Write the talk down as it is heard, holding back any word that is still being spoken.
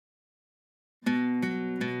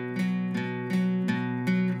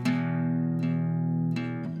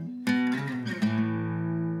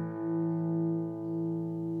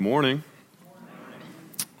Morning.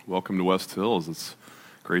 Welcome to West Hills. It's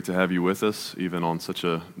great to have you with us, even on such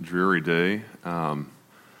a dreary day. Ken,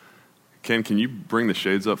 can you bring the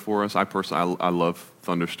shades up for us? I love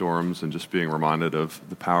thunderstorms and just being reminded of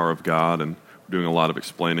the power of God, and we're doing a lot of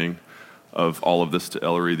explaining of all of this to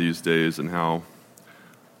Ellery these days and how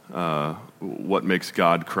what makes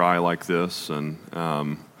God cry like this, and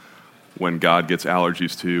when God gets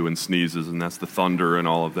allergies too and sneezes, and that's the thunder and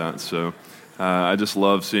all of that. So I just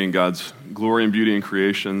love seeing God's glory and beauty in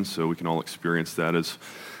creation, so we can all experience that as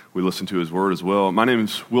we listen to His Word as well. My name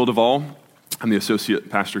is Will Duvall. I'm the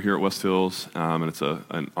associate pastor here at West Hills, and it's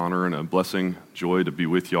an honor and a blessing, joy to be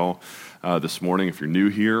with y'all this morning. If you're new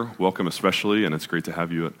here, welcome especially, and it's great to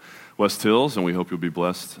have you at West Hills, and we hope you'll be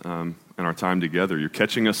blessed in our time together. You're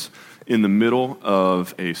catching us in the middle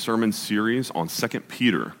of a sermon series on 2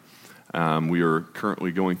 Peter. We are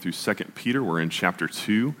currently going through 2 Peter. We're in chapter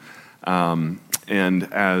 2.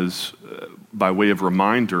 And as by way of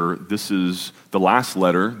reminder, this is the last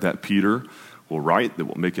letter that Peter will write that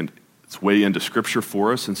will make its way into Scripture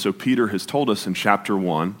for us. And so Peter has told us in chapter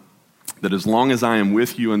 1 that as long as I am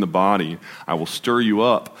with you in the body, I will stir you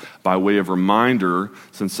up by way of reminder,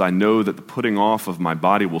 since I know that the putting off of my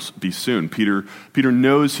body will be soon. Peter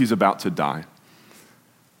knows he's about to die.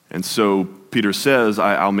 And so Peter says,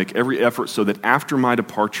 I'll make every effort so that after my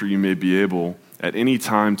departure you may be able at any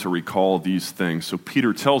time to recall these things. So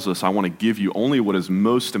Peter tells us, I want to give you only what is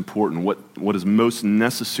most important, what is most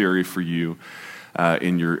necessary for you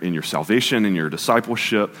in your salvation, in your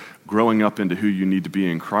discipleship, growing up into who you need to be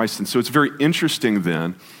in Christ. And so it's very interesting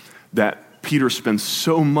then that Peter spends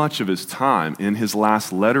so much of his time in his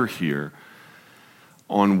last letter here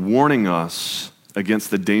on warning us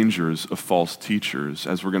against the dangers of false teachers.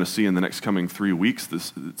 As we're going to see in the next coming 3 weeks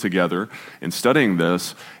together in studying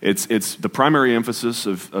this, it's the primary emphasis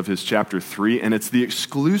of his chapter 3, and it's the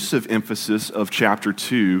exclusive emphasis of chapter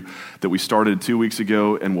 2 that we started 2 weeks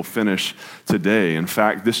ago and will finish today. In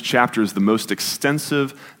fact, this chapter is the most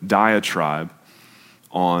extensive diatribe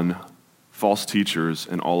on false teachers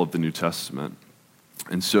in all of the New Testament.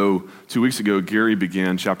 And so 2 weeks ago, Gary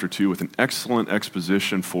began chapter 2 with an excellent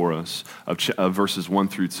exposition for us of verses 1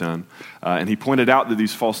 through 10. And he pointed out that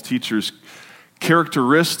these false teachers'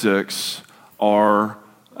 characteristics are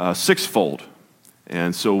sixfold.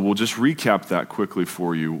 And so we'll just recap that quickly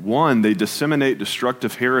for you. 1, they disseminate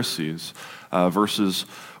destructive heresies, verses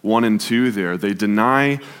 1 and 2 there. They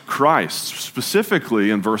deny Christ. Specifically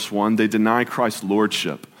in verse 1, they deny Christ's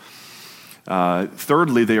lordship.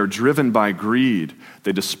 Thirdly, they are driven by greed.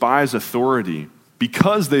 They despise authority.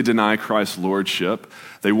 Because they deny Christ's lordship,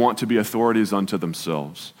 they want to be authorities unto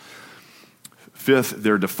themselves. Fifth,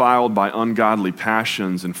 they're defiled by ungodly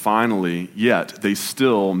passions. And finally, yet they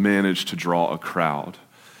still manage to draw a crowd.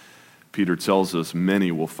 Peter tells us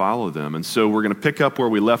many will follow them. And so we're going to pick up where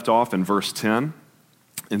we left off in verse 10.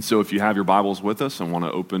 And so if you have your Bibles with us and want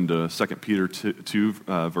to open to 2 Peter 2,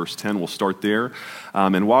 verse 10, we'll start there.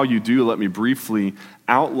 And while you do, let me briefly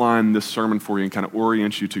outline this sermon for you and kind of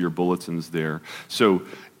orient you to your bulletins there. So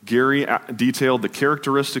Gary detailed the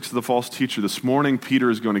characteristics of the false teacher. This morning, Peter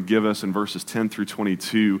is going to give us in verses 10 through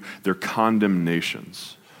 22 their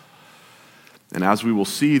condemnations. And as we will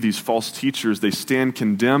see, these false teachers, they stand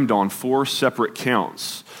condemned on 4 separate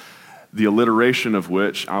counts, the alliteration of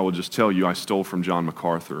which, I will just tell you, I stole from John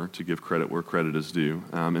MacArthur to give credit where credit is due.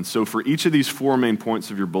 And so for each of these 4 main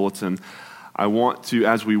points of your bulletin, I want to,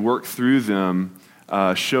 as we work through them,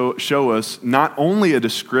 show us not only a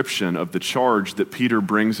description of the charge that Peter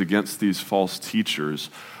brings against these false teachers,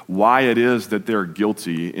 why it is that they're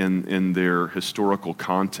guilty in their historical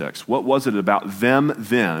context. What was it about them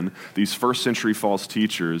then, these first century false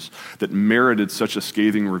teachers, that merited such a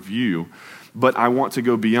scathing review? But I want to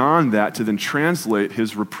go beyond that to then translate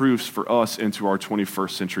his reproofs for us into our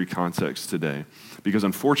 21st century context today. Because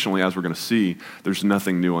unfortunately, as we're going to see, there's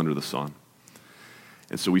nothing new under the sun.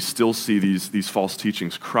 And so we still see these false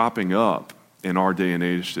teachings cropping up in our day and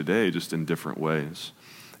age today, just in different ways.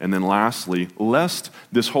 And then lastly, lest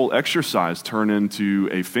this whole exercise turn into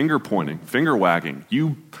a finger pointing, finger wagging,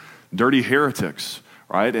 you dirty heretics,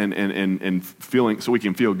 right? And feeling, so we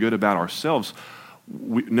can feel good about ourselves.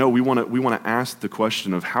 We want to ask the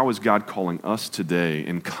question of how is God calling us today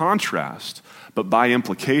in contrast, but by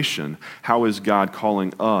implication, how is God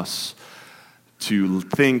calling us to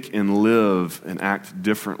think and live and act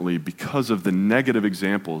differently because of the negative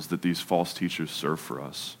examples that these false teachers serve for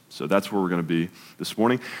us. So that's where we're going to be this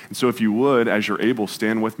morning. And so if you would, as you're able,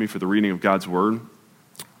 stand with me for the reading of God's Word.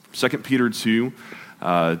 2 Peter 2,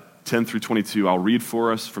 10 through 22. I'll read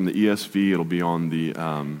for us from the ESV. It'll be on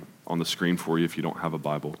the screen for you if you don't have a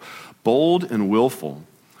Bible. Bold and willful,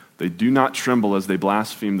 They do not tremble as they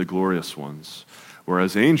blaspheme the glorious ones,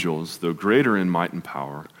 whereas angels, though greater in might and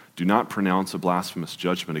power, do not pronounce a blasphemous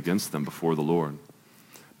judgment against them before the Lord.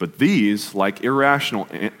 But these, like irrational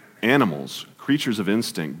animals, creatures of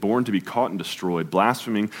instinct, born to be caught and destroyed,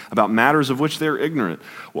 blaspheming about matters of which they are ignorant,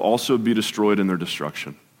 will also be destroyed in their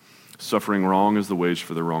destruction. Suffering wrong is the wage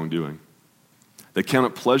for their wrongdoing. They count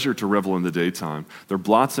it pleasure to revel in the daytime, their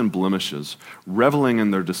blots and blemishes, reveling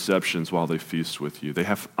in their deceptions while they feast with you. They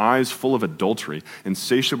have eyes full of adultery,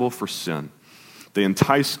 insatiable for sin. They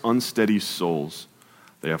entice unsteady souls.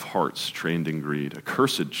 They have hearts trained in greed.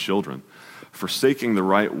 Accursed children, forsaking the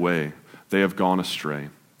right way, they have gone astray.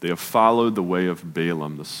 They have followed the way of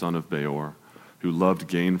Balaam, the son of Beor, who loved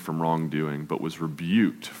gain from wrongdoing, but was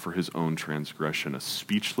rebuked for his own transgression. A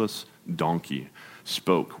speechless donkey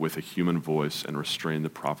spoke with a human voice and restrained the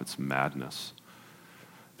prophet's madness.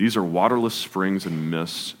 These are waterless springs and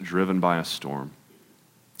mists driven by a storm.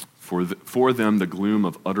 For them, the gloom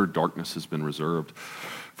of utter darkness has been reserved.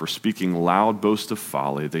 For speaking loud boast of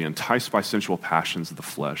folly, they entice by sensual passions of the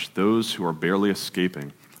flesh those who are barely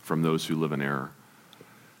escaping from those who live in error.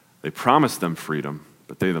 They promise them freedom,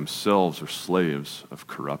 but they themselves are slaves of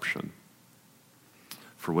corruption.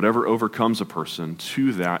 For whatever overcomes a person,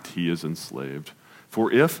 to that he is enslaved. For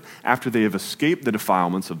if, after they have escaped the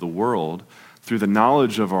defilements of the world, through the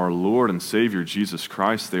knowledge of our Lord and Savior Jesus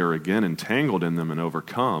Christ, they are again entangled in them and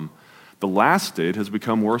overcome, the last state has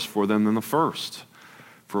become worse for them than the first.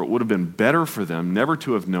 For it would have been better for them never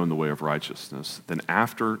to have known the way of righteousness than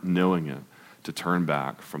after knowing it to turn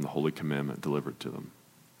back from the holy commandment delivered to them.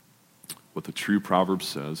 What the true proverb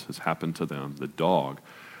says has happened to them. The dog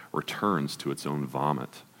returns to its own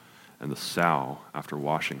vomit, and the sow, after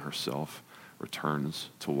washing herself, returns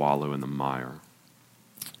to wallow in the mire.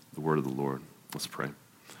 The word of the Lord. Let's pray.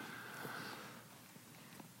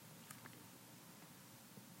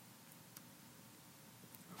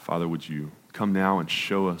 Father, would you come now and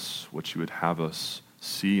show us what you would have us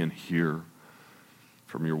see and hear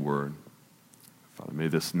from your word? Father, may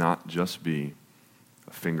this not just be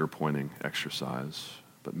a finger-pointing exercise,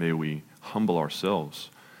 but may we humble ourselves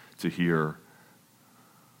to hear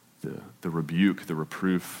the rebuke, the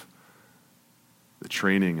reproof, the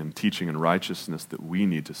training and teaching and righteousness that we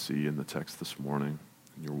need to see in the text this morning,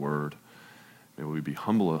 in your word. May we be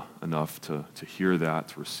humble enough to hear that,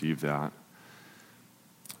 to receive that,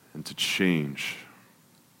 and to change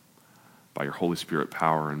by your Holy Spirit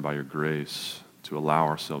power and by your grace, to allow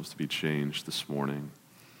ourselves to be changed this morning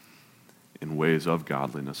in ways of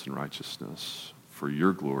godliness and righteousness for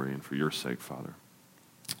your glory and for your sake, Father.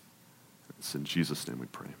 It's in Jesus' name we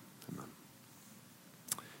pray. Amen.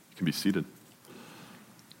 You can be seated.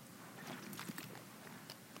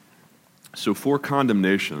 So 4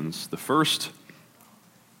 condemnations. The first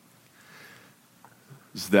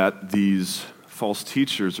is that these false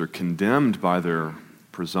teachers are condemned by their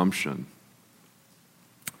presumption.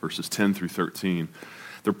 Verses 10 through 13.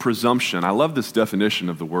 Their presumption, I love this definition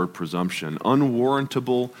of the word presumption,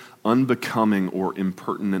 unwarrantable, unbecoming, or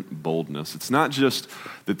impertinent boldness. It's not just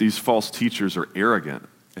that these false teachers are arrogant,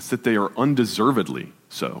 it's that they are undeservedly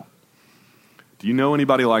so. Do you know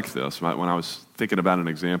anybody like this? When I was thinking about an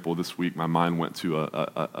example this week, my mind went to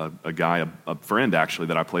a guy, a friend actually,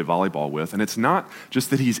 that I play volleyball with. And it's not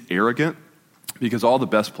just that he's arrogant, because all the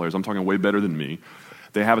best players, I'm talking way better than me,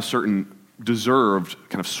 they have a certain deserved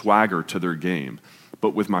kind of swagger to their game.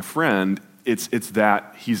 But with my friend, it's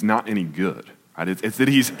that he's not any good. Right? It's that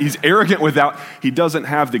he's arrogant he doesn't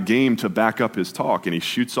have the game to back up his talk, and he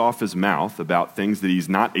shoots off his mouth about things that he's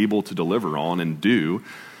not able to deliver on and do,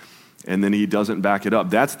 and then he doesn't back it up.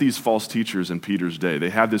 That's these false teachers in Peter's day. They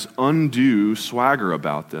have this undue swagger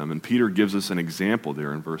about them, and Peter gives us an example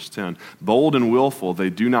there in verse 10. Bold and willful, they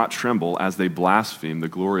do not tremble as they blaspheme the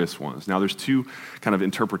glorious ones. Now, there's 2 kind of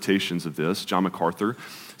interpretations of this. John MacArthur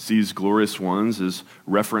sees glorious ones as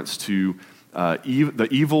reference to the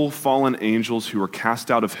evil fallen angels who were cast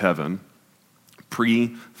out of heaven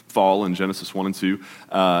pre-fall in Genesis 1 and 2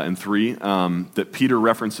 and 3 that Peter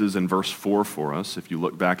references in verse 4 for us, if you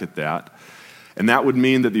look back at that. And that would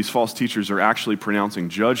mean that these false teachers are actually pronouncing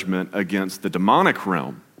judgment against the demonic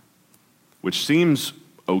realm, which seems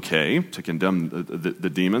okay to condemn the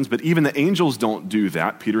demons, but even the angels don't do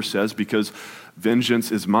that, Peter says, because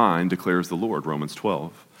vengeance is mine, declares the Lord, Romans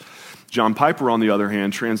 12. John Piper, on the other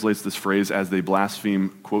hand, translates this phrase as they blaspheme,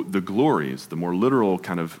 quote, the glories, the more literal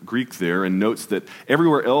kind of Greek there, and notes that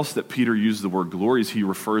everywhere else that Peter uses the word glories, he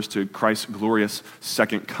refers to Christ's glorious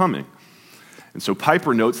second coming. And so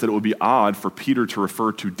Piper notes that it would be odd for Peter to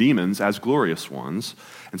refer to demons as glorious ones.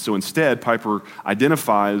 And so instead, Piper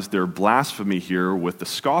identifies their blasphemy here with the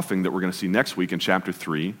scoffing that we're going to see next week in chapter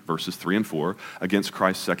 3, verses 3 and 4, against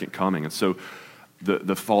Christ's second coming. And so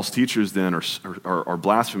the false teachers then are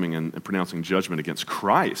blaspheming and pronouncing judgment against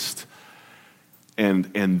Christ.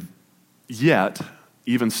 And yet,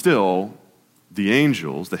 even still, the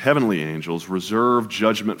angels, the heavenly angels, reserve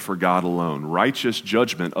judgment for God alone, righteous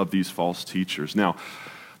judgment of these false teachers. Now,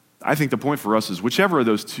 I think the point for us is whichever of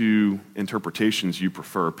those two interpretations you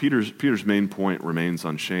prefer, Peter's main point remains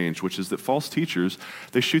unchanged, which is that false teachers,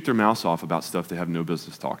 they shoot their mouths off about stuff they have no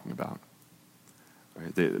business talking about.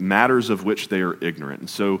 Right? The matters of which they are ignorant. And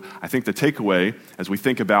so I think the takeaway, as we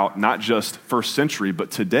think about not just first century,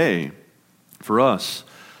 but today, for us,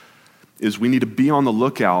 is we need to be on the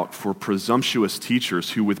lookout for presumptuous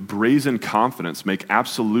teachers who with brazen confidence make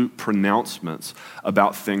absolute pronouncements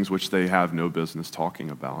about things which they have no business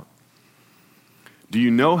talking about. Do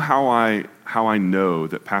you know how I know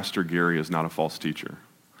that Pastor Gary is not a false teacher?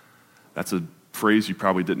 That's a phrase you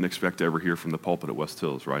probably didn't expect to ever hear from the pulpit at West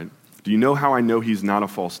Hills, right? Do you know how I know he's not a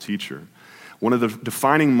false teacher? One of the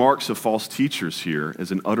defining marks of false teachers here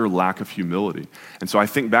is an utter lack of humility. And so I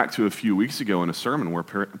think back to a few weeks ago in a sermon where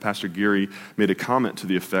Pastor Gary made a comment to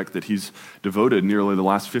the effect that he's devoted nearly the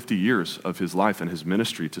last 50 years of his life and his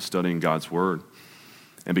ministry to studying God's Word.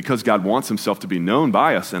 And because God wants himself to be known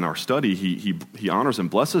by us in our study, he honors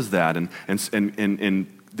and blesses that. And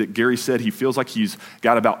that Gary said he feels like he's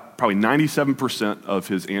got about probably 97%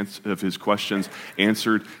 of his questions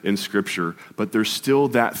answered in Scripture, but there's still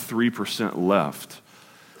that 3% left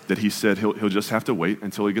that he said he'll just have to wait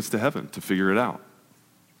until he gets to heaven to figure it out.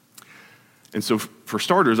 And so for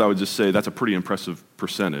starters, I would just say that's a pretty impressive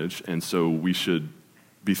percentage, and so we should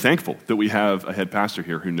be thankful that we have a head pastor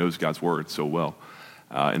here who knows God's Word so well,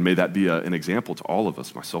 and may that be an example to all of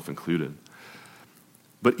us, myself included.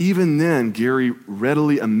 But even then, Gary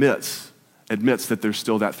readily admits that there's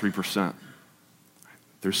still that 3%.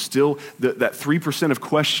 There's still that 3% of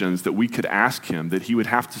questions that we could ask him that he would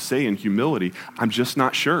have to say in humility, I'm just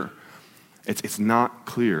not sure. It's not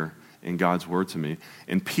clear in God's Word to me.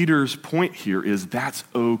 And Peter's point here is that's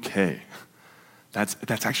okay. That's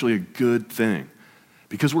actually a good thing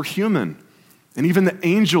because we're human. And even the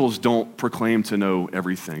angels don't proclaim to know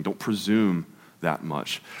everything, don't presume that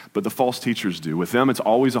much. But the false teachers do. With them, it's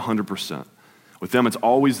always 100%. With them, it's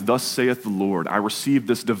always, thus saith the Lord. I received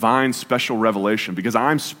this divine special revelation because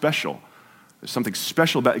I'm special. There's something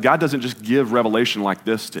special about God doesn't just give revelation like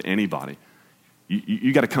this to anybody.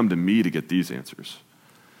 You got to come to me to get these answers.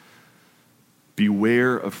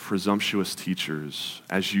 Beware of presumptuous teachers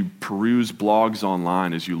as you peruse blogs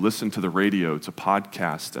online, as you listen to the radio, to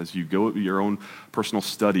podcasts, as you go at your own personal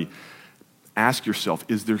study. Ask yourself,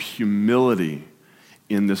 is there humility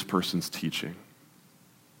in this person's teaching?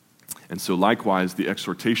 And so likewise, the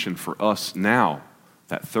exhortation for us now,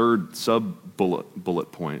 that third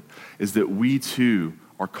bullet point, is that we too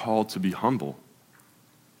are called to be humble,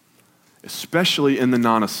 especially in the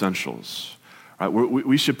non-essentials. Right?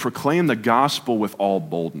 We should proclaim the gospel with all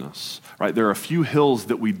boldness. Right? There are a few hills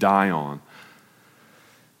that we die on,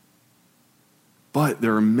 but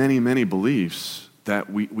there are many, many beliefs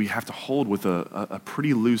that we have to hold with a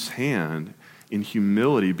pretty loose hand in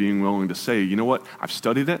humility, being willing to say, you know what, I've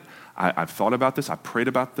studied it, I've thought about this, I've prayed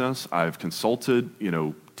about this, I've consulted,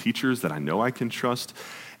 teachers that I know I can trust,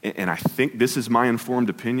 and I think this is my informed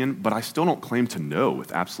opinion, but I still don't claim to know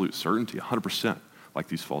with absolute certainty, 100%, like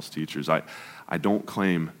these false teachers. I don't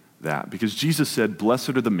claim that, because Jesus said, blessed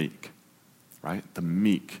are the meek, right? The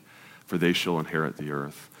meek, for they shall inherit the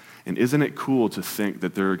earth. And isn't it cool to think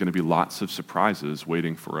that there are going to be lots of surprises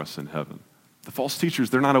waiting for us in heaven? The false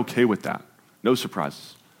teachers, they're not okay with that. No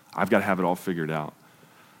surprises. I've got to have it all figured out.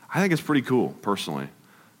 I think it's pretty cool, personally,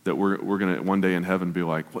 that we're going to one day in heaven be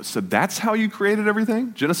like, what? So that's how you created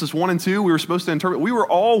everything? Genesis 1 and 2, we were supposed to interpret. We were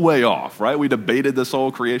all way off, right? We debated this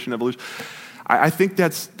whole creation, evolution. I think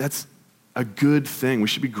that's a good thing. We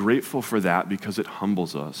should be grateful for that because it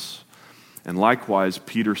humbles us. And likewise,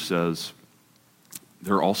 Peter says,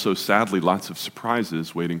 there are also, sadly, lots of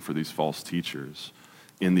surprises waiting for these false teachers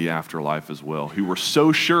in the afterlife as well, who were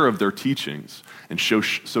so sure of their teachings and so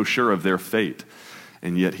sure of their fate.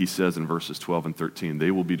 And yet he says in verses 12 and 13, they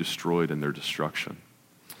will be destroyed in their destruction.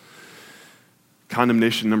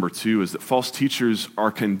 Condemnation number 2 is that false teachers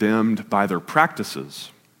are condemned by their practices.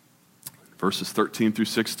 Verses 13 through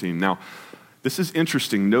 16. Now, this is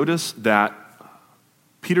interesting. Notice that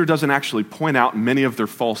Peter doesn't actually point out many of their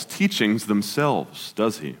false teachings themselves,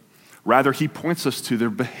 does he? Rather, he points us to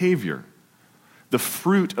their behavior. the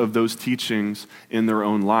fruit of those teachings in their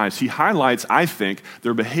own lives. He highlights, I think,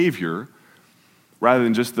 their behavior rather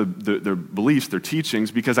than just their beliefs, their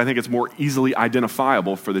teachings, because I think it's more easily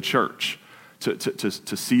identifiable for the church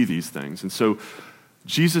to see these things. And so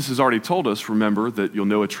Jesus has already told us, remember, that you'll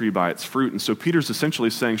know a tree by its fruit. And so Peter's essentially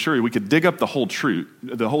saying, sure, we could dig up the whole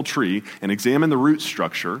tree and examine the root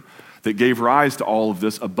structure that gave rise to all of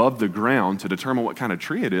this above the ground to determine what kind of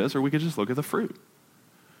tree it is, or we could just look at the fruit.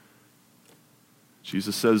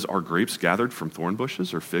 Jesus says, are grapes gathered from thorn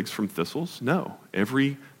bushes or figs from thistles? No.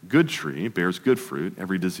 Every good tree bears good fruit.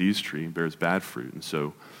 Every diseased tree bears bad fruit. And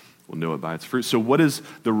so we'll know it by its fruit. So what is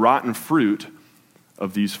the rotten fruit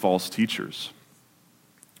of these false teachers?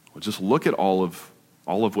 Well, just look at all of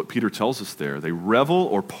what Peter tells us there. They revel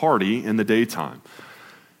or party in the daytime.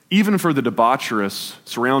 Even for the debaucherous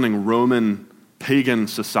surrounding Roman pagan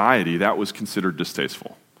society, that was considered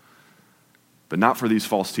distasteful. But not for these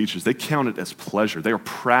false teachers. They count it as pleasure. They are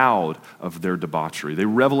proud of their debauchery. They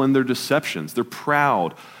revel in their deceptions. They're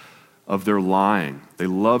proud of their lying. They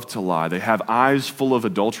love to lie. They have eyes full of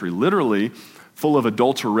adultery, literally full of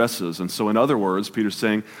adulteresses. And so in other words, Peter's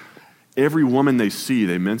saying, every woman they see,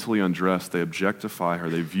 they mentally undress, they objectify her,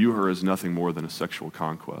 they view her as nothing more than a sexual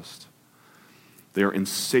conquest. They are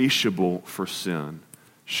insatiable for sin.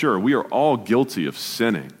 Sure, we are all guilty of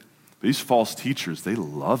sinning. But these false teachers, they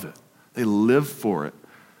love it. They live for it.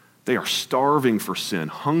 They are starving for sin,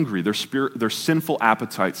 hungry. Their sinful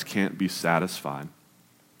appetites can't be satisfied.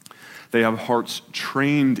 They have hearts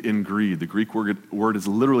trained in greed. The Greek word is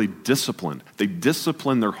literally disciplined. They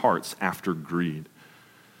discipline their hearts after greed.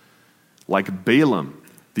 Like Balaam,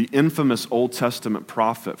 the infamous Old Testament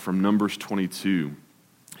prophet from Numbers 22,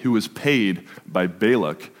 who was paid by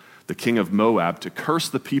Balak, the king of Moab, to curse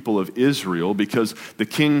the people of Israel because the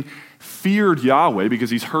king feared Yahweh because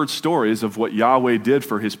he's heard stories of what Yahweh did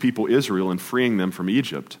for his people Israel in freeing them from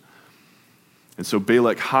Egypt. And so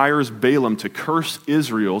Balak hires Balaam to curse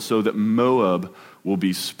Israel so that Moab will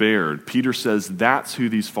be spared. Peter says that's who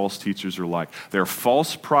these false teachers are like. They're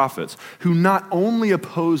false prophets who not only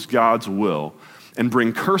oppose God's will and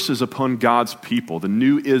bring curses upon God's people, the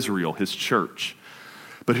new Israel, his church,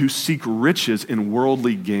 but who seek riches in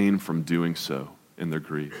worldly gain from doing so in their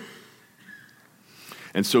greed.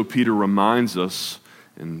 And so Peter reminds us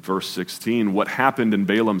in verse 16 what happened in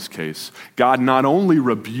Balaam's case. God not only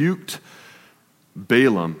rebuked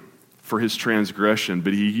Balaam for his transgression,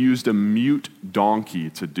 but he used a mute donkey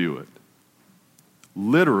to do it.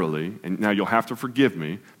 Literally, and now you'll have to forgive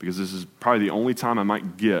me because this is probably the only time I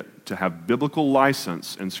might get to have biblical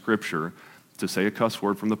license in Scripture to say a cuss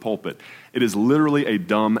word from the pulpit. It is literally a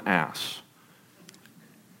dumb ass.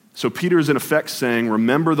 So Peter is in effect saying,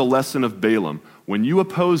 remember the lesson of Balaam. When you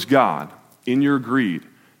oppose God in your greed,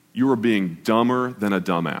 you are being dumber than a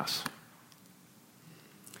dumbass.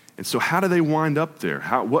 And so how do they wind up there?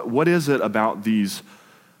 What is it about these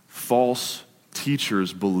false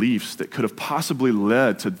teachers' beliefs that could have possibly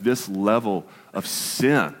led to this level of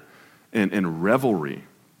sin and revelry?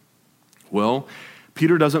 Well,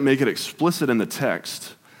 Peter doesn't make it explicit in the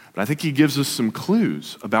text, but I think he gives us some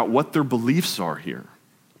clues about what their beliefs are here.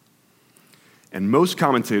 And most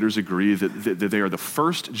commentators agree that they are the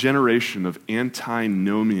first generation of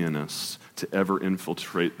antinomianists to ever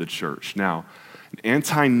infiltrate the church. Now, an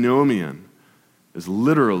antinomian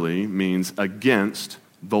literally means against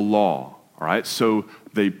the law, all right? So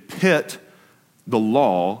they pit the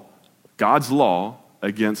law, God's law,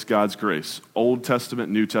 against God's grace. Old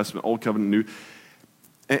Testament, New Testament, Old Covenant, New.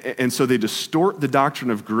 And so they distort the doctrine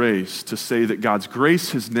of grace to say that God's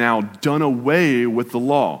grace has now done away with the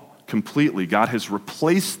law completely. God has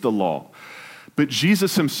replaced the law. But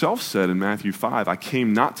Jesus himself said in Matthew 5, I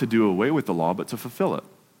came not to do away with the law, but to fulfill it.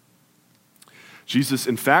 Jesus,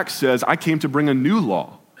 in fact, says, I came to bring a new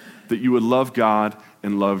law, that you would love God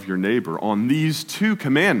and love your neighbor. On these two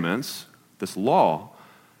commandments, this law,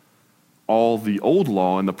 all the old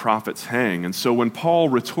law and the prophets hang. And so when Paul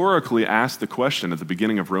rhetorically asked the question at the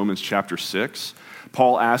beginning of Romans chapter 6,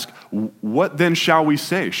 Paul asked, what then shall we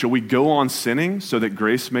say? Shall we go on sinning so that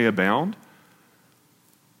grace may abound?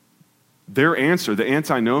 Their answer, the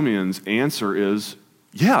antinomians' answer is,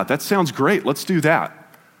 yeah, that sounds great. Let's do that.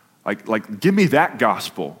 Like give me that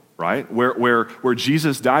gospel, right? Where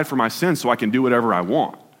Jesus died for my sins so I can do whatever I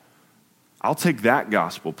want. I'll take that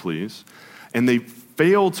gospel, please. And they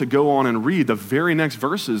fail to go on and read the very next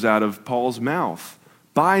verses out of Paul's mouth.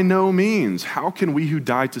 By no means, how can we who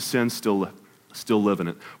died to sin still live in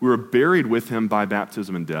it? We were buried with him by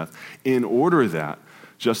baptism and death, in order that,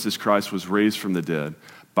 just as Christ was raised from the dead,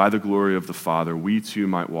 by the glory of the Father, we too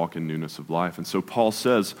might walk in newness of life. And so Paul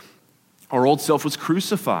says, Our old self was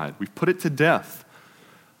crucified. We've put it to death.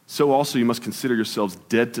 So also you must consider yourselves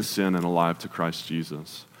dead to sin and alive to Christ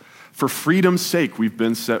Jesus. For freedom's sake, we've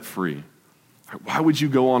been set free. Why would you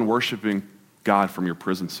go on worshiping God from your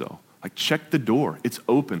prison cell? Like, check the door. It's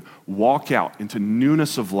open. Walk out into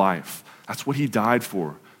newness of life. That's what he died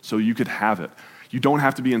for, so you could have it. You don't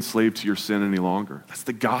have to be enslaved to your sin any longer. That's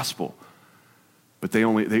the gospel. But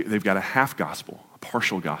they've got a half gospel, a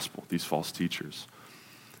partial gospel, these false teachers.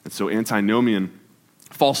 And so antinomian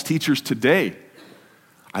false teachers today,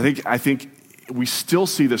 I think we still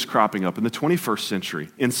see this cropping up in the 21st century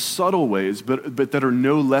in subtle ways, but that are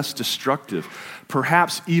no less destructive,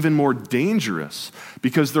 perhaps even more dangerous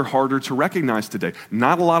because they're harder to recognize today.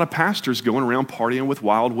 Not a lot of pastors going around partying with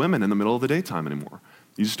wild women in the middle of the daytime anymore.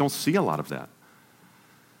 You just don't see a lot of that.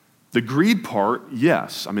 The greed part,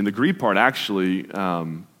 yes. I mean, the greed part actually,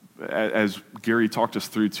 as Gary talked us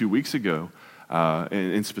through 2 weeks ago,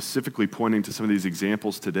 and specifically pointing to some of these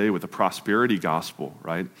examples today with the prosperity gospel,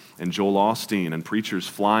 right? And Joel Osteen and preachers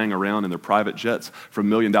flying around in their private jets from $1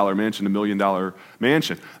 million mansion to $1 million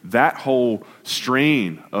mansion. That whole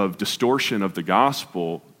strain of distortion of the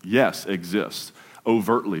gospel, yes, exists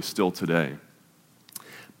overtly still today.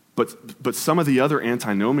 But some of the other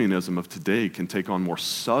antinomianism of today can take on more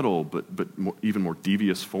subtle but even more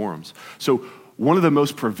devious forms. So one of the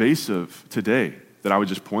most pervasive today that I would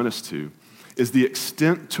just point us to is the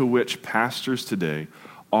extent to which pastors today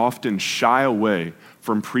often shy away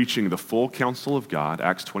from preaching the full counsel of God,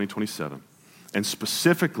 Acts 20:27, and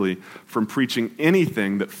specifically from preaching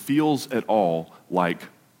anything that feels at all like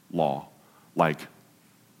law, like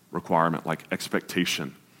requirement, like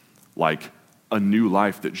expectation, like a new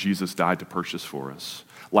life that Jesus died to purchase for us,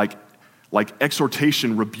 like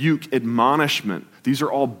exhortation, rebuke, admonishment. These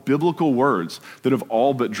are all biblical words that have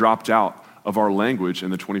all but dropped out of our language in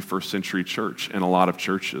the 21st century church and a lot of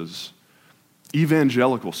churches.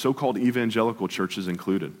 Evangelical, so-called evangelical churches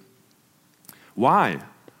included. Why?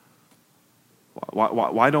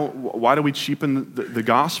 Why do we cheapen the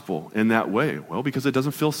gospel in that way? Well, because it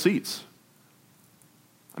doesn't fill seats.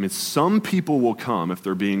 I mean, some people will come if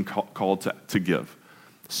they're being called to give.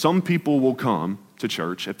 Some people will come to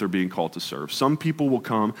church if they're being called to serve. Some people will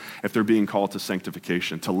come if they're being called to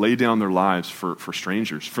sanctification, to lay down their lives for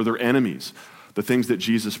strangers, for their enemies, the things that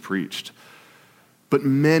Jesus preached. But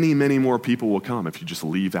many, many more people will come if you just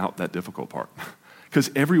leave out that difficult part. Because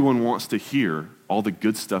everyone wants to hear all the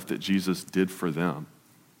good stuff that Jesus did for them.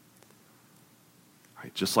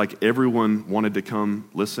 Right? Just like everyone wanted to come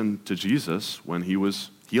listen to Jesus when he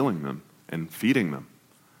was healing them and feeding them.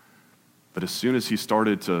 But as soon as he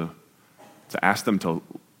started to ask them to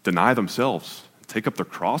deny themselves, take up their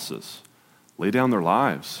crosses, lay down their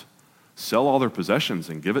lives, sell all their possessions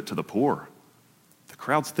and give it to the poor, the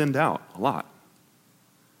crowd's thinned out a lot.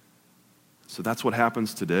 So that's what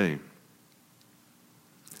happens today.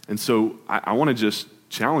 And so I want to just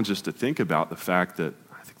challenge us to think about the fact that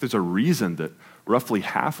I think there's a reason that roughly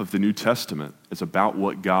half of the New Testament is about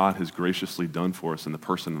what God has graciously done for us in the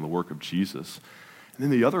person and the work of Jesus. And then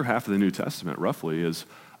the other half of the New Testament, roughly, is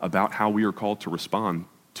about how we are called to respond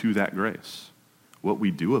to that grace, what we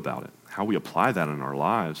do about it, how we apply that in our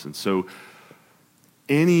lives. And so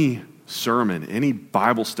any sermon, any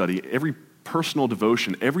Bible study, every personal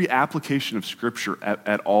devotion, every application of Scripture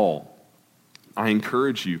at all, I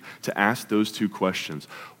encourage you to ask those two questions.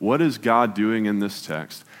 What is God doing in this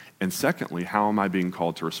text? And secondly, how am I being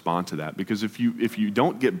called to respond to that? Because if you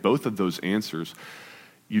don't get both of those answers,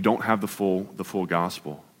 you don't have the full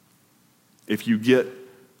gospel. If you get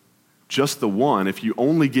just the one, if you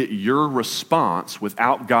only get your response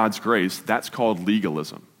without God's grace, that's called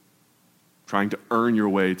legalism, trying to earn your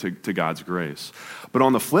way to God's grace. But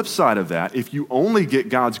on the flip side of that, if you only get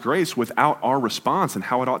God's grace without our response and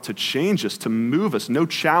how it ought to change us, to move us, no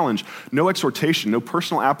challenge, no exhortation, no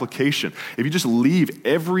personal application, if you just leave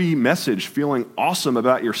every message feeling awesome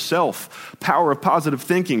about yourself, power of positive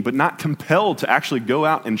thinking, but not compelled to actually go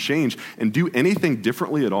out and change and do anything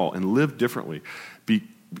differently at all and live differently,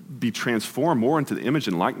 be transformed more into the image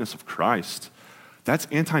and likeness of Christ, that's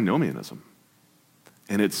antinomianism.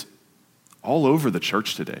 And it's all over the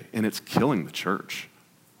church today, and it's killing the church.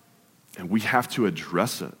 And we have to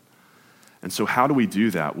address it. And so how do we do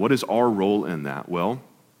that? What is our role in that? Well,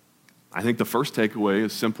 I think the first takeaway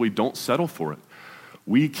is simply don't settle for it.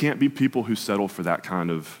 We can't be people who settle for that kind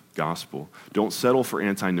of gospel. Don't settle for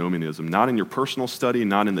antinomianism, not in your personal study,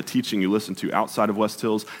 not in the teaching you listen to outside of West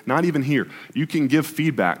Hills, not even here. You can give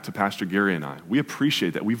feedback to Pastor Gary and I. We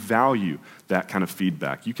appreciate that. We value that kind of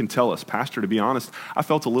feedback. You can tell us, Pastor, to be honest, I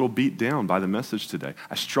felt a little beat down by the message today.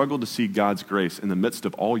 I struggled to see God's grace in the midst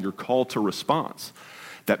of all your call to response.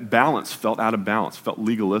 That balance felt out of balance, felt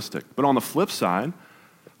legalistic. But on the flip side,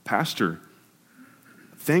 Pastor,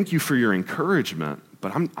 thank you for your encouragement,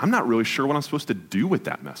 but I'm not really sure what I'm supposed to do with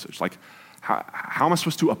that message. Like, how am I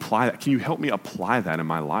supposed to apply that? Can you help me apply that in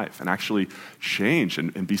my life and actually change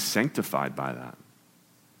and be sanctified by that?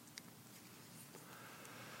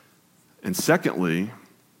 And secondly,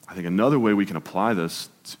 I think another way we can apply this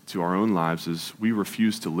to our own lives is we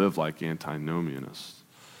refuse to live like antinomianists.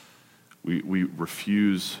 We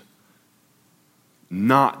refuse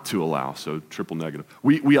not to allow, so triple negative.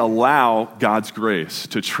 We allow God's grace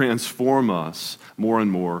to transform us more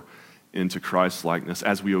and more into Christ's likeness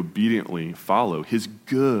as we obediently follow his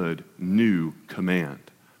good new command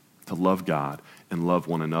to love God and love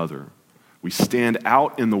one another. We stand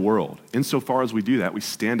out in the world. Insofar as we do that, we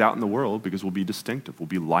stand out in the world because we'll be distinctive. We'll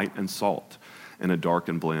be light and salt in a dark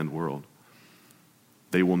and bland world.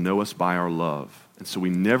 They will know us by our love. And so we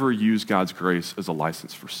never use God's grace as a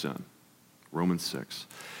license for sin. Romans 6.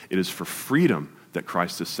 It is for freedom that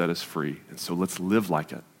Christ has set us free. And so let's live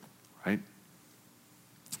like it, right?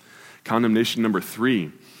 Condemnation number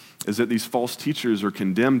 3 is that these false teachers are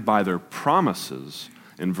condemned by their promises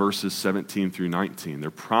in verses 17 through 19. Their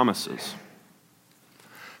promises.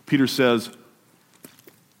 Peter says,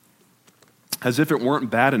 as if it weren't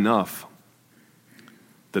bad enough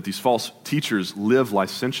that these false teachers live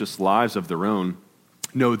licentious lives of their own,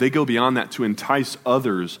 no, they go beyond that to entice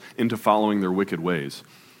others into following their wicked ways.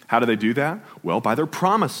 How do they do that? Well, by their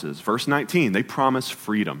promises. Verse 19, they promise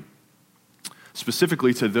freedom,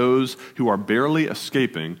 specifically to those who are barely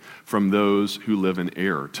escaping from those who live in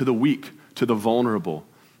error, to the weak, to the vulnerable,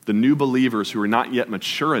 the new believers who are not yet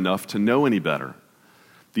mature enough to know any better.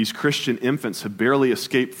 These Christian infants have barely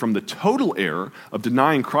escaped from the total error of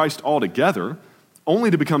denying Christ altogether,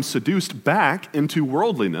 only to become seduced back into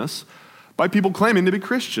worldliness by people claiming to be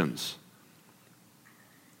Christians.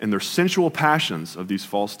 And their sensual passions of these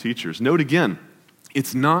false teachers. Note again,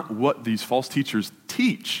 it's not what these false teachers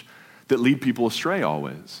teach that lead people astray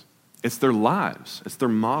always. It's their lives, it's their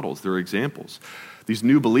models, their examples. These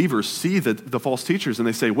new believers see the false teachers and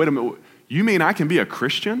they say, wait a minute, you mean I can be a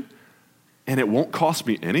Christian and it won't cost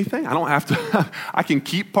me anything? I don't have to, I can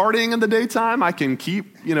keep partying in the daytime, I can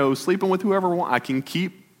keep, sleeping with whoever I want, I can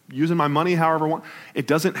keep using my money however I want. It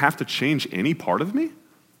doesn't have to change any part of me.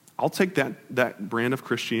 I'll take that brand of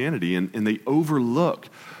Christianity, and they overlook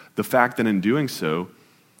the fact that in doing so,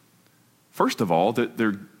 first of all, that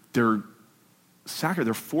they're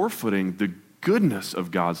forfeiting the goodness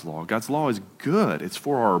of God's law. God's law is good. It's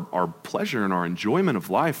for our pleasure and our enjoyment of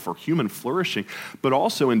life, for human flourishing. But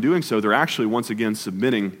also in doing so, they're actually once again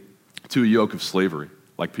submitting to a yoke of slavery,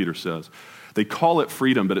 like Peter says. They call it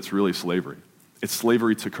freedom, but it's really slavery. It's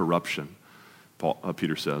slavery to corruption,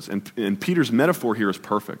 Peter says. And Peter's metaphor here is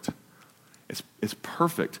perfect. It's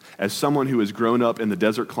perfect. As someone who has grown up in the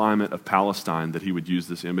desert climate of Palestine, that he would use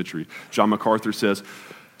this imagery. John MacArthur says,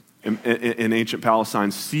 in ancient Palestine,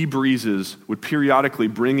 sea breezes would periodically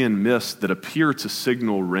bring in mists that appear to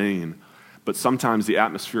signal rain, but sometimes the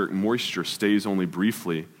atmospheric moisture stays only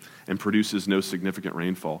briefly and produces no significant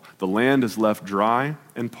rainfall. The land is left dry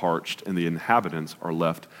and parched, and the inhabitants are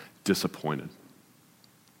left disappointed.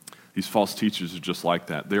 These false teachers are just like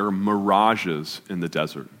that. They are mirages in the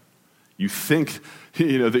desert. You think,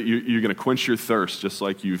 that you're going to quench your thirst just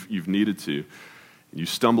like you've needed to. You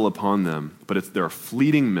stumble upon them, but they're a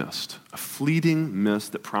fleeting mist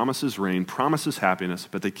that promises rain, promises happiness,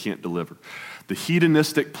 but they can't deliver. The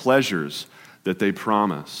hedonistic pleasures that they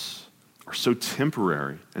promise are so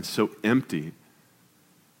temporary and so empty.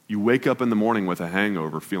 You wake up in the morning with a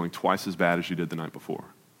hangover feeling twice as bad as you did the night before.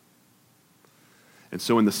 And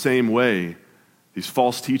so in the same way, these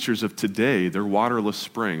false teachers of today, they're waterless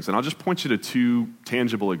springs. And I'll just point you to 2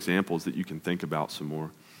 tangible examples that you can think about some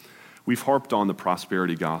more. We've harped on the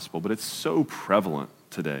prosperity gospel, but it's so prevalent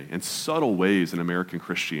today in subtle ways in American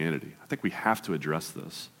Christianity. I think we have to address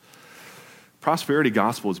this. Prosperity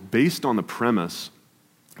gospel is based on the premise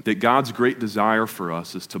that God's great desire for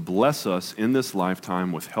us is to bless us in this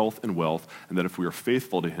lifetime with health and wealth, and that if we are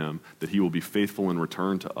faithful to him, that he will be faithful in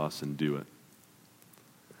return to us and do it.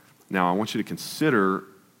 Now, I want you to consider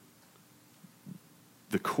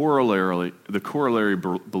the corollary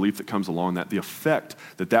belief that comes along that, the effect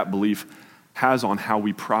that belief has on how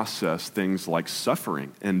we process things like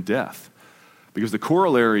suffering and death. Because the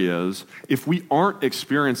corollary is, if we aren't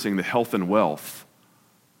experiencing the health and wealth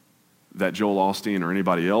that Joel Osteen or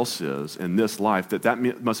anybody else is in this life,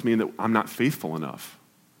 that must mean that I'm not faithful enough.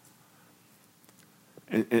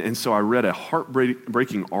 And so I read a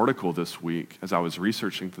heartbreaking article this week as I was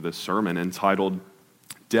researching for this sermon entitled,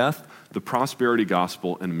 Death, the Prosperity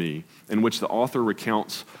Gospel, and Me, in which the author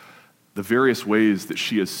recounts the various ways that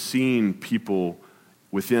she has seen people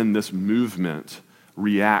within this movement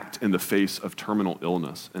react in the face of terminal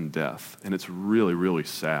illness and death. And it's really, really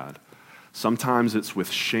sad. Sometimes it's with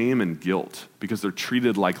shame and guilt because they're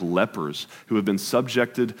treated like lepers who have been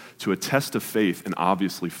subjected to a test of faith and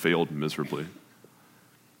obviously failed miserably.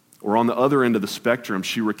 Or on the other end of the spectrum,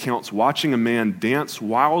 she recounts watching a man dance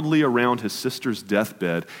wildly around his sister's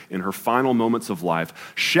deathbed in her final moments of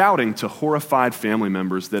life, shouting to horrified family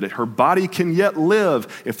members that her body can yet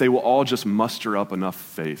live if they will all just muster up enough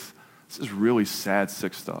faith. This is really sad,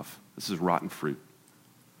 sick stuff. This is rotten fruit.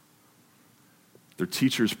 Their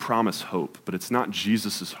teachers promise hope, but it's not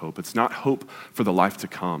Jesus' hope. It's not hope for the life to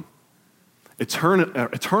come.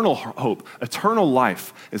 Eternal hope, eternal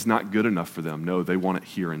life is not good enough for them. No, they want it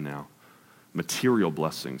here and now. Material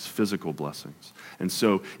blessings, physical blessings. And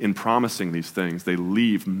so in promising these things, they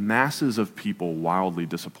leave masses of people wildly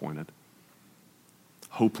disappointed.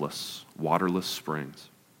 Hopeless, waterless springs.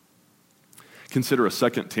 Consider a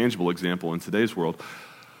second tangible example in today's world.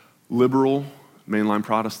 Liberal mainline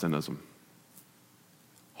Protestantism.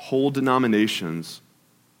 Whole denominations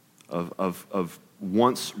of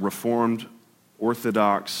once Reformed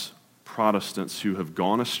Orthodox Protestants who have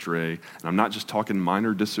gone astray, and I'm not just talking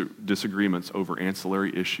minor disagreements over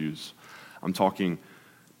ancillary issues. I'm talking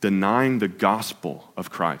denying the gospel of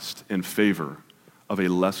Christ in favor of a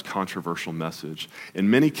less controversial message. In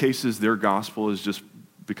many cases, their gospel has just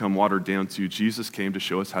become watered down to Jesus came to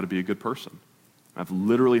show us how to be a good person. I've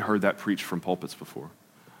literally heard that preached from pulpits before.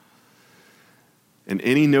 And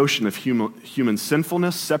any notion of human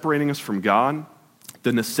sinfulness separating us from God,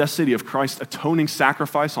 the necessity of Christ's atoning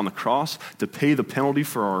sacrifice on the cross to pay the penalty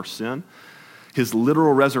for our sin, his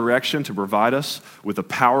literal resurrection to provide us with the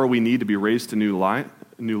power we need to be raised to new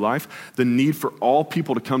life, the need for all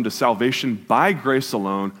people to come to salvation by grace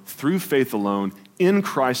alone, through faith alone, in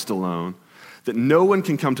Christ alone, that no one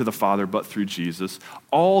can come to the Father but through Jesus.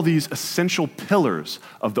 All these essential pillars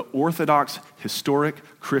of the Orthodox, historic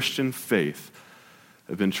Christian faith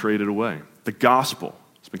have been traded away. The gospel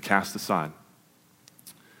has been cast aside.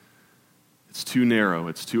 It's too narrow,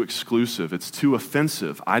 it's too exclusive, it's too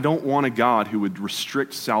offensive. I don't want a God who would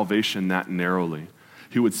restrict salvation that narrowly,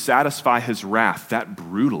 who would satisfy his wrath that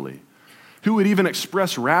brutally, who would even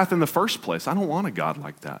express wrath in the first place. I don't want a God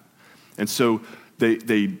like that. And so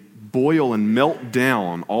they boil and melt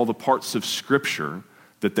down all the parts of Scripture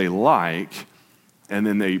that they like, and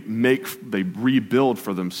then they rebuild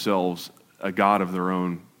for themselves a God of their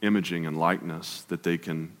own imaging and likeness that they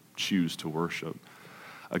can choose to worship.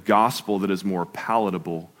 A gospel that is more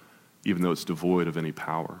palatable, even though it's devoid of any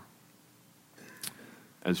power.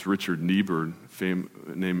 As Richard Niebuhr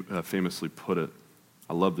famously put it,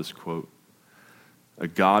 I love this quote, "A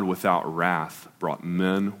God without wrath brought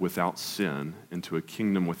men without sin into a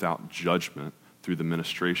kingdom without judgment through the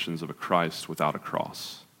ministrations of a Christ without a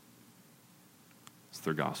cross." It's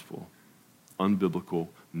their gospel. Unbiblical,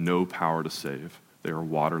 no power to save. They are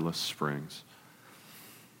waterless springs.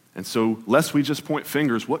 And so, lest we just point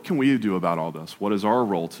fingers, what can we do about all this? What is our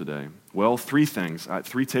role today? Well, three things,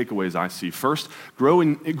 three takeaways I see. First, grow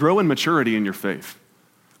in maturity in your faith.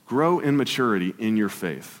 Grow in maturity in your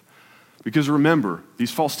faith. Because remember,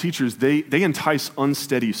 these false teachers, they entice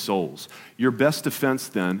unsteady souls. Your best defense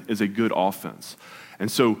then is a good offense.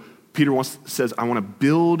 And so Peter says, I want to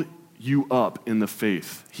build you up in the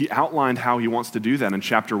faith. He outlined how he wants to do that in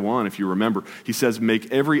chapter 1, if you remember. He says,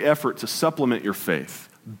 make every effort to supplement your faith.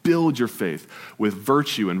 Build your faith with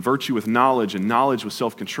virtue, and virtue with knowledge, and knowledge with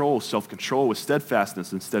self-control with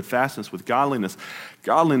steadfastness, and steadfastness with godliness,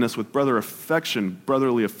 godliness with brotherly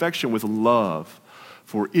affection with love.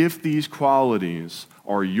 For if these qualities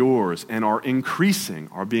are yours and are increasing,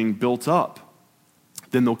 are being built up,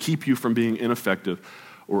 then they'll keep you from being ineffective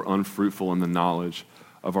or unfruitful in the knowledge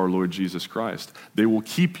of our Lord Jesus Christ. They will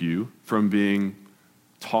keep you from being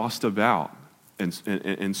tossed about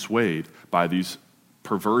and swayed by these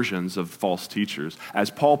perversions of false teachers. As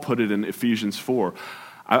Paul put it in Ephesians 4,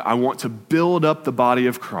 I want to build up the body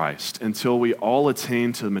of Christ until we all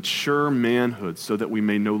attain to mature manhood so that we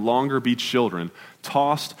may no longer be children,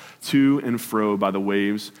 tossed to and fro by the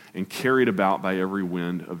waves and carried about by every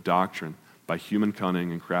wind of doctrine, by human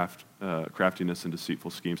cunning and craftiness and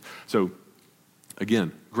deceitful schemes. So,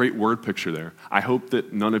 again, great word picture there. I hope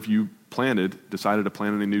that none of you decided to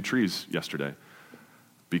plant any new trees yesterday,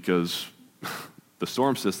 because the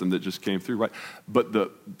storm system that just came through, right? But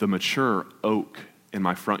the mature oak in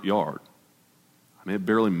my front yard, I mean, it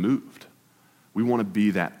barely moved. We want to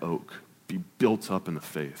be that oak, be built up in the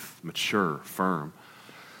faith, mature, firm.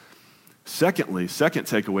 Secondly, second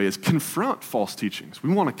takeaway is confront false teachings.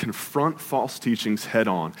 We want to confront false teachings head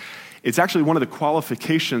on. It's actually one of the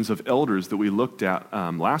qualifications of elders that we looked at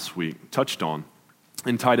last week, touched on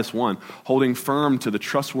in Titus 1, holding firm to the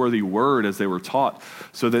trustworthy word as they were taught,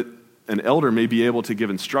 so that an elder may be able to give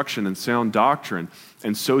instruction and sound doctrine,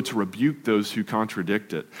 and so to rebuke those who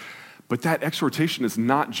contradict it. But that exhortation is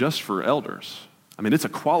not just for elders. I mean, it's a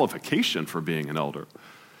qualification for being an elder,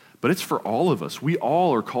 but it's for all of us. We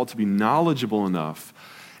all are called to be knowledgeable enough,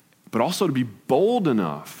 but also to be bold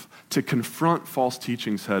enough to confront false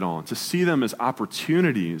teachings head on, to see them as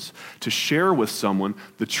opportunities to share with someone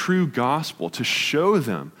the true gospel, to show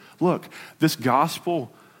them, look, this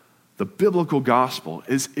gospel, the biblical gospel,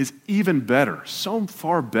 is even better, so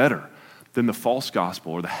far better than the false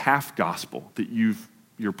gospel or the half gospel that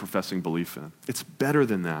you're professing belief in. It's better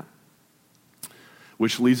than that.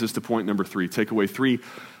 Which leads us to point number 3. Takeaway 3,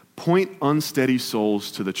 point unsteady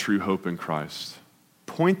souls to the true hope in Christ.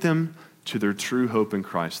 Point them to their true hope in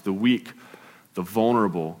Christ. The weak, the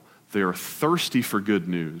vulnerable, they are thirsty for good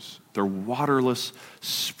news. They're waterless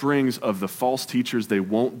springs of the false teachers they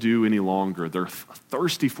won't do any longer. They're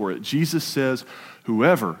thirsty for it. Jesus says,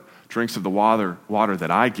 whoever drinks of the water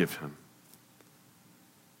that I give him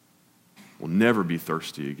will never be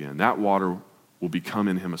thirsty again. That water will become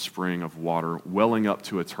in him a spring of water welling up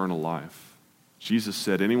to eternal life. Jesus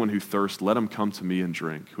said, anyone who thirsts, let him come to me and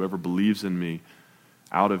drink. Whoever believes in me,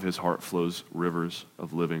 out of his heart flows rivers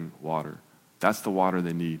of living water. That's the water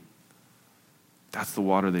they need. That's the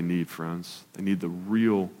water they need, friends. They need the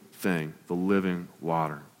real thing, the living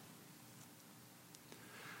water.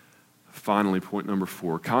 Finally, point number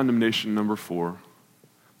 4, condemnation number 4.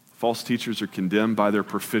 False teachers are condemned by their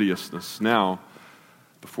perfidiousness. Now,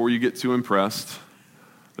 before you get too impressed,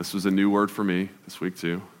 this was a new word for me this week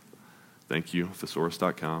too. Thank you,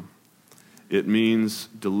 thesaurus.com. It means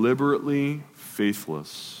deliberately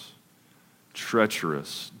faithless,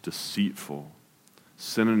 treacherous, deceitful.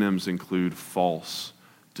 Synonyms include false,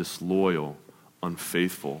 disloyal,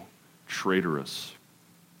 unfaithful, traitorous.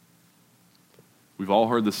 We've all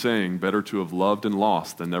heard the saying, better to have loved and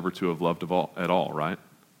lost than never to have loved at all, right?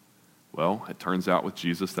 Well, it turns out with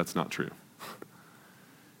Jesus, that's not true.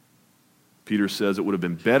 Peter says it would have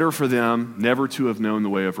been better for them never to have known the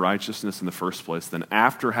way of righteousness in the first place than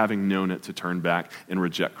after having known it to turn back and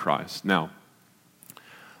reject Christ. Now,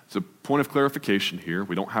 it's a point of clarification here.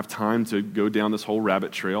 We don't have time to go down this whole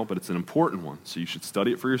rabbit trail, but it's an important one, so you should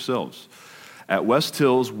study it for yourselves. At West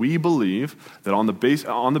Hills, we believe that on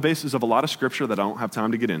the basis of a lot of scripture that I don't have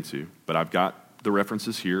time to get into, but I've got the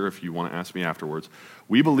references here if you want to ask me afterwards,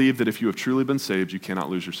 we believe that if you have truly been saved, you cannot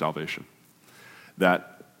lose your salvation.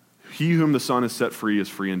 That he whom the Son has set free is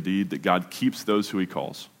free indeed, that God keeps those who he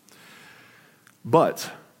calls. But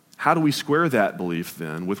how do we square that belief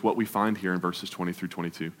then with what we find here in verses 20 through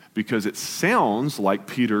 22? Because it sounds like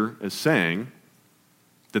Peter is saying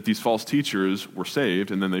that these false teachers were saved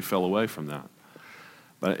and then they fell away from that.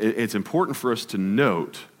 But it's important for us to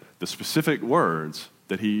note the specific words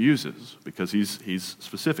that he uses because he's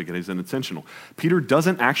specific and he's intentional. Peter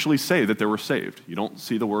doesn't actually say that they were saved. You don't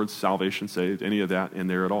see the words salvation, saved, any of that in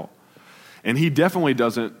there at all. And he definitely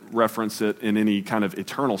doesn't reference it in any kind of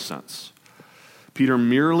eternal sense. Peter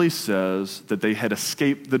merely says that they had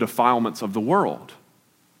escaped the defilements of the world.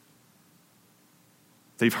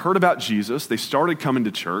 They've heard about Jesus. They started coming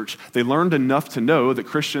to church. They learned enough to know that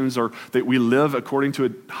that we live according to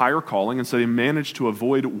a higher calling, and so they managed to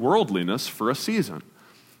avoid worldliness for a season.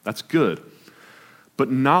 That's good. But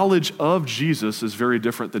knowledge of Jesus is very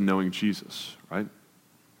different than knowing Jesus, right?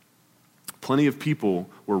 Plenty of people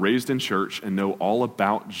were raised in church and know all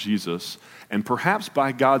about Jesus, and perhaps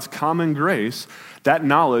by God's common grace, that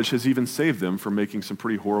knowledge has even saved them from making some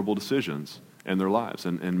pretty horrible decisions in their lives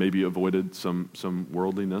and maybe avoided some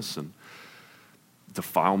worldliness and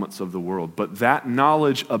defilements of the world. But that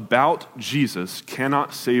knowledge about Jesus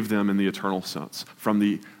cannot save them in the eternal sense from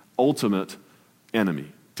the ultimate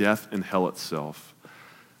enemy, death and hell itself.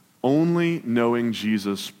 Only knowing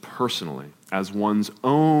Jesus personally as one's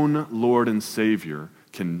own Lord and Savior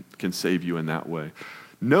can save you in that way.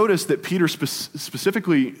 Notice that Peter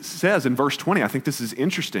specifically says in verse 20, I think this is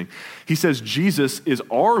interesting. He says Jesus is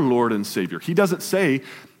our Lord and Savior. He doesn't say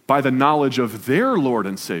by the knowledge of their Lord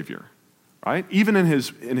and Savior, right? Even in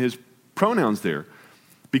his pronouns there,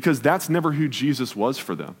 because that's never who Jesus was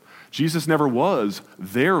for them. Jesus never was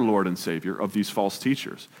their Lord and Savior of these false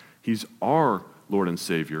teachers. He's our Lord and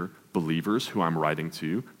Savior, believers who I'm writing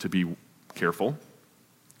to be careful.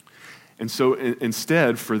 And so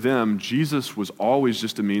instead, for them, Jesus was always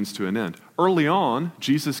just a means to an end. Early on,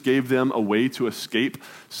 Jesus gave them a way to escape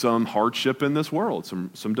some hardship in this world,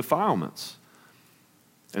 some defilements.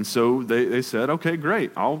 And so they said, okay,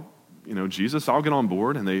 great, Jesus, I'll get on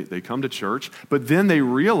board, and they come to church. But then they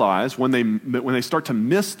realize when they start to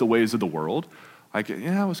miss the ways of the world,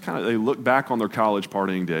 they look back on their college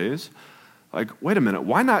partying days, like, wait a minute,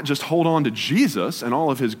 why not just hold on to Jesus and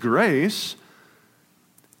all of his grace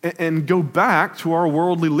and go back to our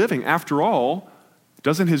worldly living? After all,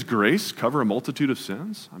 doesn't his grace cover a multitude of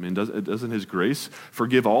sins? I mean, doesn't his grace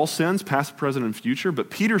forgive all sins, past, present, and future? But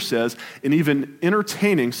Peter says, in even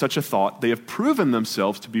entertaining such a thought, they have proven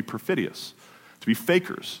themselves to be perfidious, to be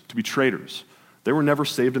fakers, to be traitors. They were never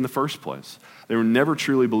saved in the first place. They were never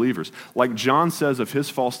truly believers. Like John says of his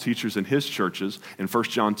false teachers in his churches in 1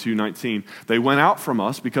 John 2:19, they went out from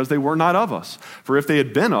us because they were not of us. For if they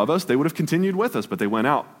had been of us, they would have continued with us, but they went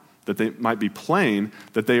out, that they might be plain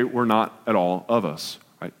that they were not at all of us.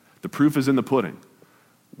 Right? The proof is in the pudding.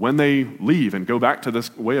 When they leave and go back to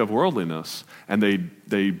this way of worldliness, and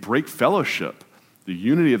they break fellowship, the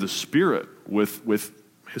unity of the Spirit with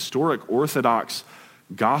historic Orthodox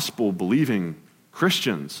gospel-believing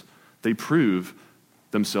Christians, they prove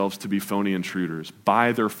themselves to be phony intruders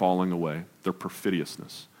by their falling away, their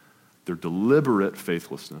perfidiousness, their deliberate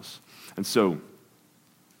faithlessness. And so,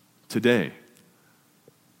 today,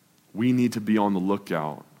 we need to be on the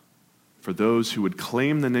lookout for those who would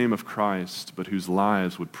claim the name of Christ, but whose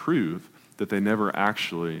lives would prove that they never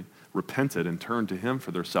actually repented and turned to him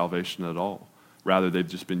for their salvation at all. Rather, they've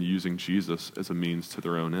just been using Jesus as a means to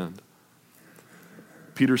their own end.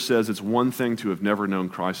 Peter says it's one thing to have never known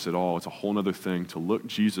Christ at all. It's a whole other thing to look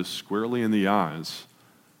Jesus squarely in the eyes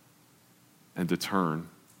and to turn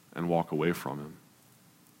and walk away from him.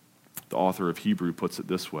 The author of Hebrews puts it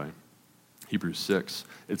this way. Hebrews 6,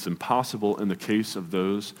 it's impossible in the case of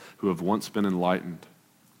those who have once been enlightened,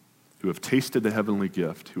 who have tasted the heavenly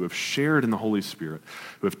gift, who have shared in the Holy Spirit,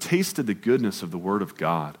 who have tasted the goodness of the Word of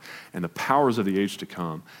God and the powers of the age to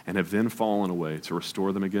come, and have then fallen away, to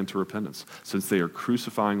restore them again to repentance, since they are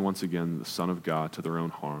crucifying once again the Son of God to their own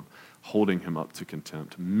harm, holding him up to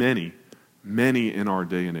contempt. Many, many in our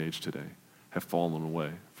day and age today have fallen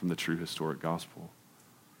away from the true historic gospel,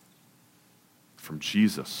 from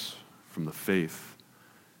Jesus, from the faith,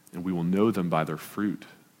 and we will know them by their fruit.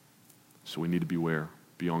 So we need to beware.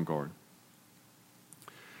 Be on guard.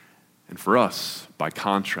 And for us, by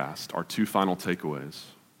contrast, our two final takeaways.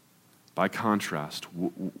 By contrast,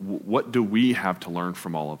 what do we have to learn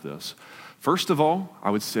from all of this? First of all,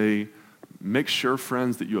 I would say, make sure,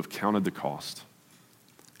 friends, that you have counted the cost.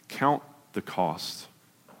 Count the cost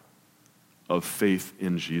of faith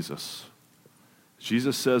in Jesus.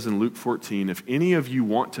 Jesus says in Luke 14, if any of you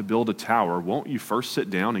want to build a tower, won't you first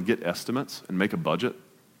sit down and get estimates and make a budget?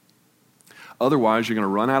 Otherwise, you're going to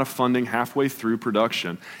run out of funding halfway through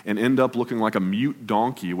production and end up looking like a mute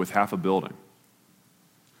donkey with half a building.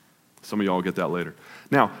 Some of y'all will get that later.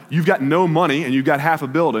 Now, you've got no money and you've got half a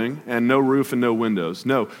building and no roof and no windows.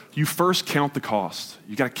 No, you first count the cost.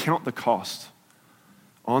 You got to count the cost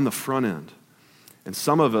on the front end. And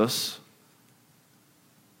some of us,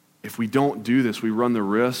 if we don't do this, we run the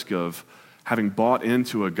risk of having bought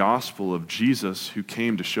into a gospel of Jesus who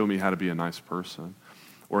came to show me how to be a nice person,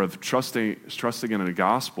 or of trusting in a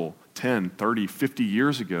gospel 10, 30, 50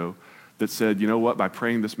 years ago that said, you know what, by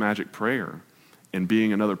praying this magic prayer and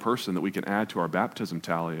being another person that we can add to our baptism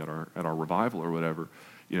tally at our revival or whatever,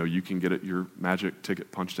 you can get your magic ticket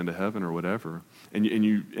punched into heaven or whatever. And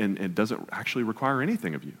it doesn't actually require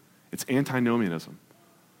anything of you. It's antinomianism.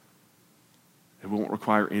 It won't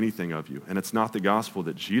require anything of you. And it's not the gospel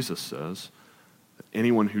that Jesus says that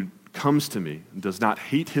anyone who comes to me and does not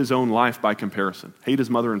hate his own life by comparison, hate his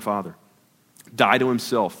mother and father, die to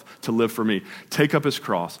himself to live for me, take up his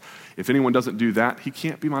cross. If anyone doesn't do that, he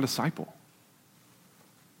can't be my disciple.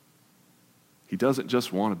 He doesn't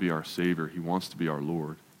just want to be our Savior, he wants to be our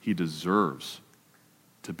Lord. He deserves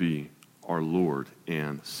to be our Lord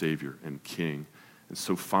and Savior and King. And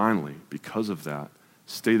so finally, because of that,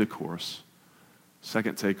 stay the course.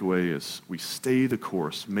 Second takeaway is we stay the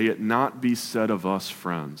course. May it not be said of us,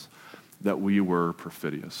 friends, that we were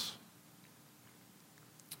perfidious.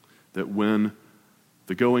 That when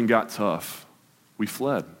the going got tough, we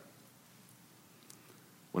fled.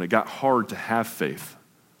 When it got hard to have faith,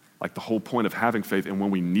 like the whole point of having faith, and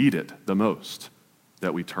when we need it the most,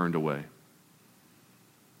 that we turned away.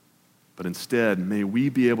 But instead, may we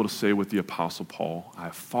be able to say with the Apostle Paul, I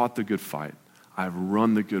have fought the good fight, I have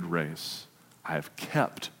run the good race, I have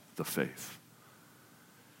kept the faith.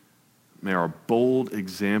 May our bold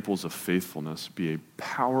examples of faithfulness be a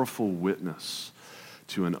powerful witness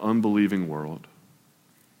to an unbelieving world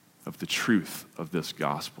of the truth of this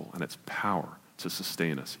gospel and its power to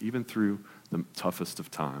sustain us, even through the toughest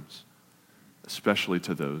of times, especially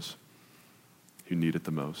to those who need it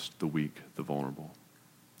the most, the weak, the vulnerable,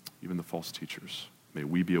 even the false teachers. May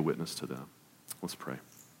we be a witness to them. Let's pray.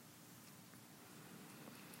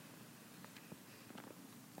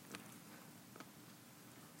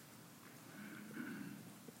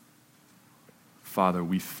 Father,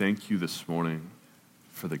 we thank you this morning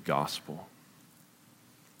for the gospel.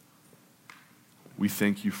 We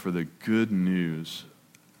thank you for the good news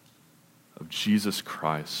of Jesus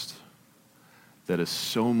Christ that is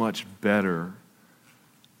so much better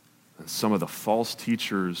than some of the false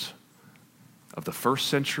teachers of the first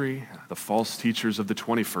century, the false teachers of the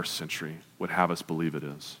 21st century would have us believe it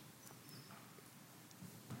is.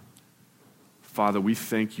 Father, we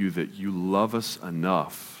thank you that you love us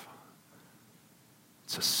enough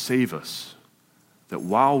to save us, that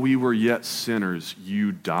while we were yet sinners,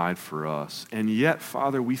 you died for us. And yet,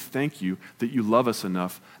 Father, we thank you that you love us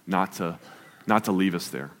enough not to leave us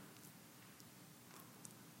there.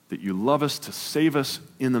 That you love us to save us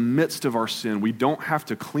in the midst of our sin. We don't have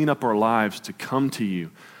to clean up our lives to come to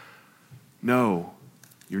you. No,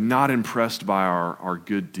 you're not impressed by our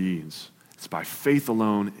good deeds. It's by faith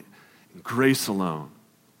alone, and grace alone,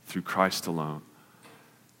 through Christ alone.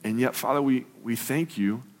 And yet, Father, we thank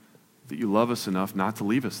you that you love us enough not to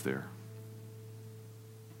leave us there.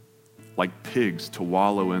 Like pigs to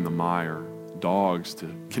wallow in the mire, dogs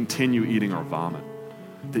to continue eating our vomit.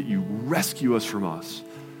 That you rescue us from us.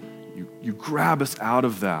 You grab us out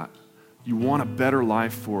of that. You want a better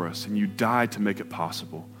life for us, and you died to make it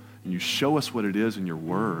possible. And you show us what it is in your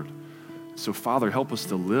word. So, Father, help us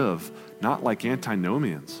to live not like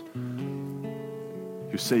antinomians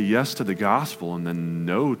who say yes to the gospel and then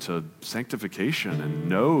no to sanctification and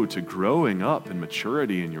no to growing up in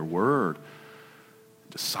maturity in your word,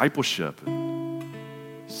 discipleship and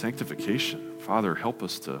sanctification. Father, help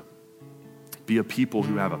us to be a people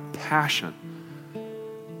who have a passion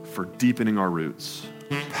for deepening our roots,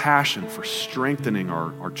 passion for strengthening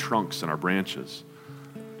our trunks and our branches,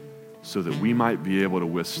 so that we might be able to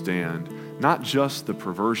withstand not just the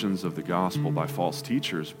perversions of the gospel by false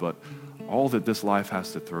teachers, but all that this life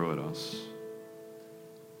has to throw at us.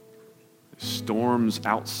 Storms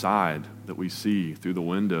outside that we see through the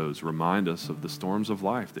windows remind us of the storms of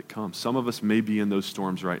life that come. Some of us may be in those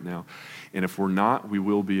storms right now, and if we're not, we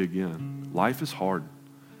will be again. Life is hard,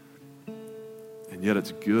 and yet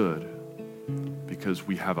it's good because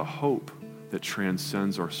we have a hope that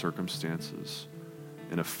transcends our circumstances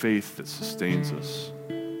and a faith that sustains us.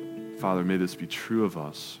 Father, may this be true of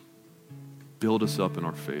us. Build us up in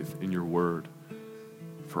our faith, in your word,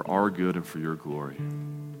 for our good and for your glory.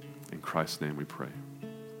 In Christ's name we pray.